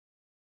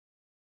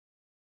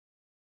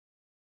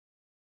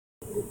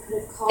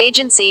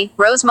Agency,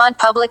 Rosemont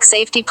Public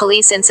Safety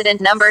Police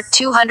Incident Number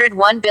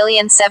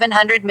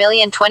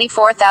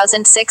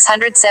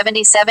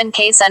 201,700,024,677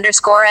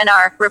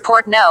 Case_NR,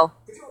 Report No.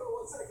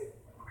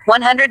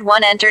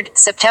 101 entered,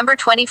 September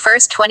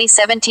 21,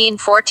 2017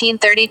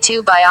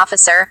 1432 by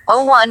Officer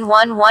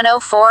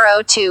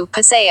 01110402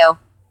 Paseo.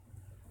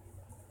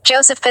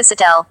 Joseph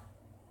Pisatel.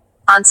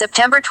 On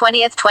September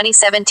 20,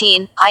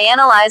 2017, I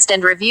analyzed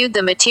and reviewed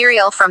the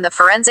material from the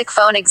forensic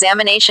phone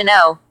examination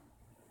O.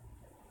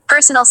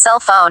 Personal cell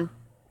phone.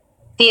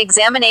 The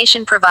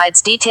examination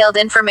provides detailed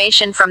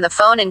information from the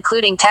phone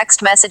including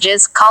text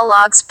messages, call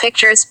logs,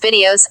 pictures,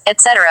 videos,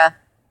 etc.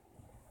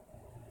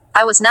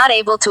 I was not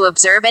able to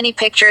observe any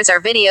pictures or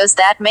videos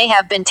that may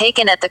have been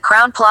taken at the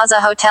Crown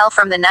Plaza Hotel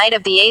from the night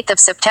of the 8th of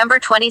September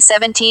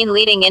 2017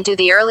 leading into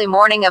the early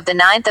morning of the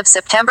 9th of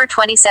September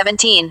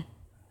 2017.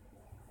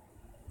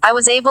 I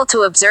was able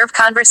to observe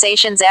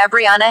conversations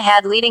Abriana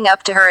had leading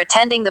up to her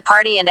attending the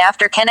party and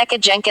after Kenneka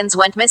Jenkins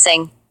went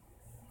missing.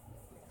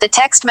 The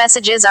text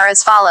messages are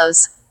as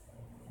follows.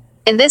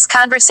 In this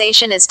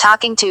conversation is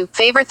talking to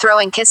Favor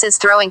throwing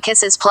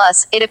kisses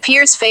plus, it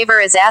appears Favor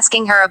is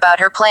asking her about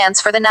her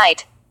plans for the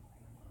night.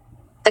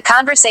 The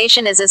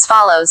conversation is as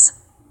follows.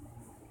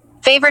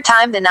 Favor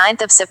time the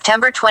 9th of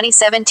September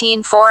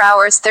 2017 4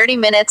 hours 30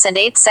 minutes and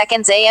 8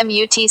 seconds AM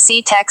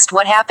UTC text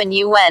what happened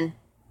you when?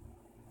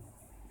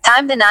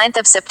 Time the 9th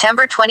of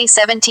September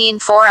 2017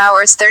 4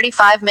 hours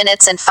 35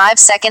 minutes and 5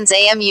 seconds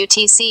AM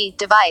UTC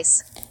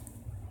device.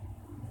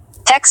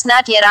 Text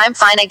not yet I'm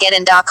fine I get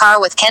in da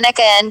car with Kenneka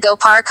and go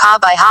park ha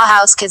by ha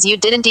house cause you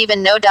didn't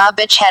even know da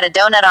bitch had a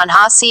donut on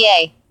ha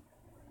ca.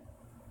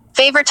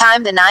 Favor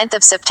time the 9th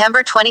of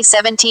September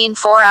 2017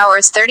 4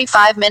 hours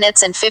 35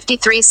 minutes and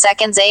 53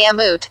 seconds AM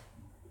oot.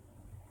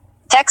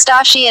 Text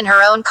she in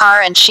her own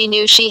car and she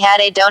knew she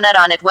had a donut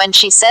on it when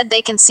she said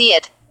they can see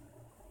it.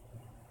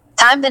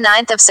 Time the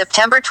 9th of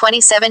September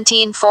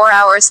 2017 4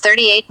 hours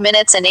 38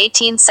 minutes and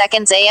 18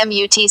 seconds AM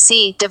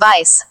UTC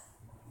device.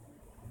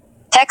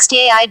 Text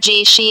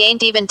YAIG she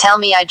ain't even tell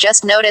me I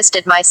just noticed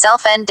it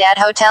myself and dad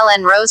hotel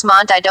and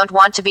Rosemont I don't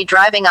want to be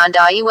driving on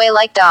da way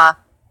like da.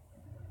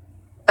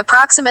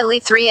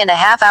 Approximately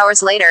 3.5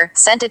 hours later,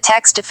 sent a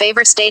text to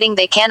Favor stating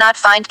they cannot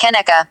find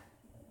Kenneka.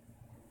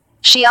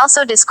 She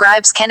also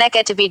describes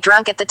Kenneka to be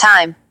drunk at the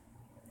time.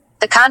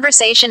 The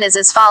conversation is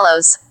as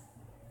follows.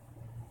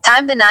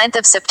 Time the 9th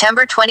of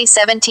September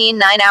 2017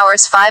 9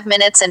 hours 5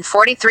 minutes and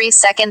 43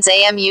 seconds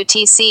AM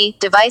UTC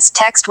device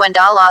text when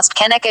da lost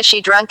Kenneka she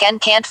drunk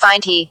and can't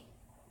find he.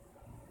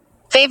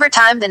 Favor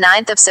time the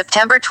 9th of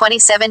September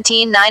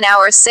 2017 9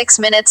 hours 6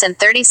 minutes and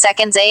 30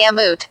 seconds AM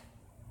oot.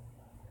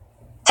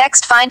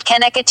 Text find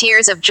Kenneka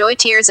tears of joy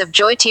tears of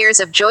joy tears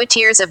of joy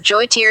tears of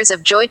joy tears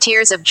of joy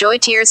tears of joy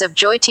tears of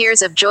joy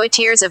tears of joy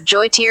tears of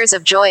joy tears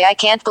of joy I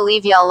can't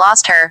believe y'all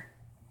lost her.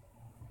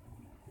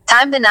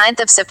 Time the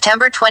 9th of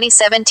September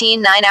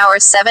 2017 9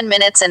 hours 7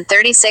 minutes and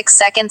 36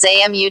 seconds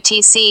AM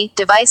UTC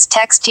device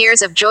text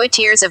tears of joy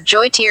tears of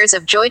joy tears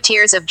of joy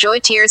tears of joy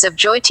tears of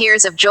joy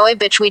tears of joy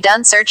bitch we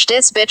done searched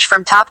this bitch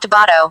from top to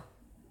bottom.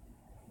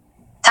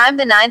 Time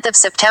the 9th of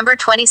September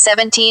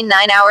 2017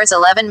 9 hours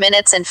 11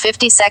 minutes and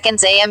 50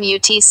 seconds AM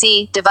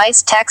UTC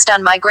device text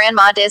on my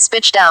grandma dis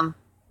bitch dumb.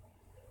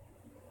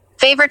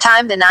 Favor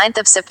time the 9th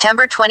of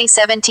September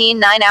 2017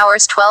 9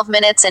 hours 12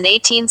 minutes and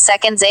 18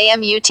 seconds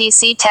AM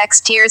UTC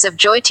text tears of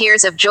joy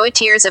tears of joy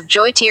tears of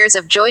joy tears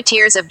of joy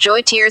tears of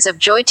joy tears of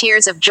joy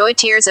tears of joy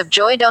tears of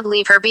joy don't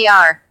leave her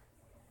br.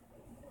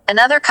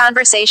 Another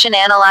conversation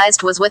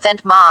analyzed was with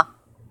Aunt Ma.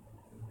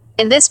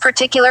 In this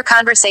particular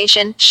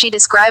conversation, she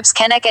describes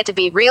Kenneka to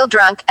be real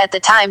drunk at the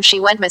time she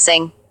went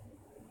missing.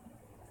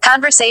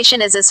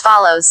 Conversation is as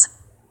follows.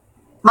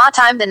 Ma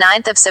time the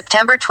 9th of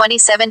September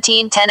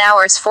 2017 10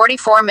 hours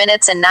 44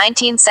 minutes and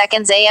 19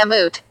 seconds AM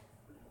oot.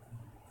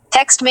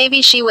 Text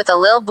maybe she with a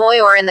lil boy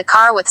or in the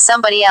car with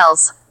somebody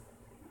else.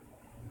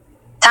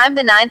 Time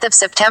the 9th of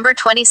September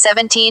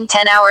 2017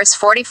 10 hours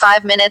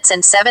 45 minutes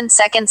and 7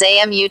 seconds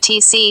AM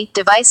UTC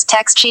device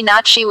text she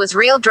not she was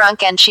real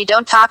drunk and she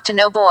don't talk to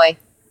no boy.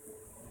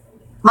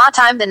 Ma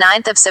time the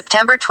 9th of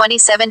September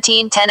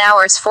 2017 10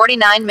 hours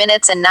 49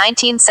 minutes and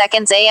 19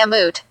 seconds AM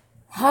oot.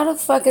 How the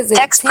fuck is it?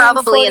 Text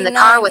probably in the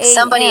car with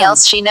somebody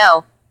else she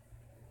know.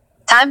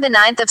 Time the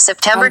 9th of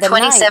September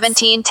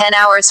 2017 10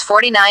 hours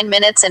 49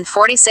 minutes and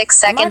 46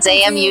 seconds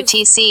AM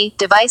UTC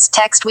device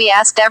text we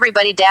asked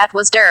everybody dat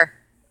was der.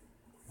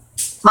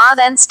 Ma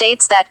then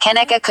states that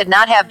Kenneka could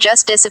not have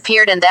just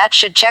disappeared and that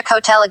should check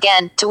hotel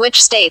again, to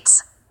which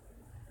states.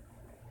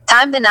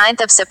 Time the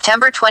 9th of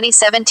September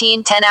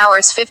 2017 10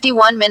 hours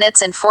 51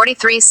 minutes and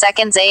 43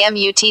 seconds AM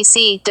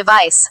UTC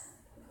device.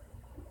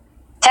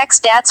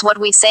 Text that's what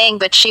we saying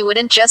but she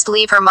wouldn't just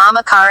leave her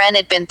mama car and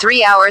it been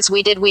 3 hours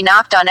we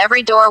knocked on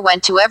every door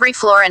went to every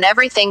floor and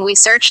everything we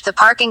searched the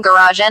parking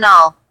garage and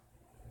all.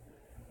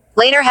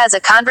 Later has a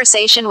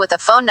conversation with a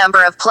phone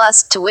number of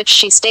plus to which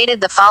she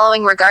stated the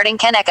following regarding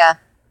Kenneka.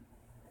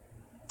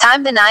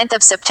 Time the 9th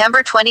of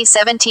September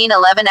 2017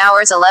 11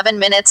 hours 11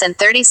 minutes and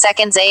 30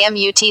 seconds AM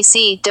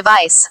UTC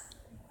device.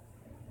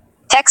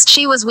 Text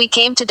she was we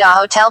came to da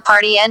hotel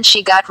party and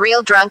she got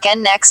real drunk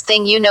and next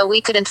thing you know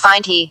we couldn't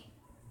find he.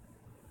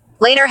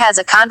 Later has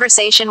a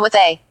conversation with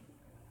A.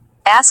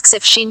 Asks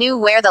if she knew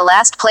where the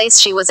last place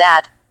she was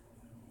at.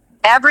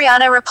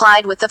 Abriana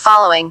replied with the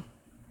following.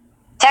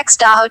 Text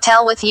da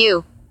hotel with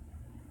you.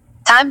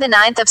 Time the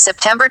 9th of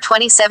September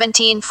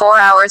 2017 4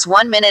 hours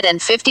 1 minute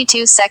and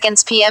 52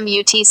 seconds PM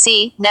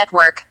UTC,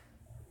 network.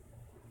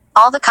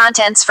 All the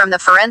contents from the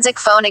forensic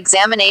phone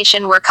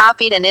examination were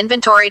copied and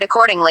inventoried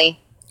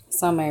accordingly.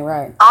 Something ain't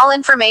right. All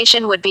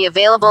information would be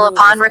available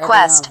upon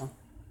request.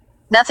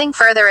 Nothing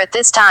further at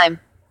this time.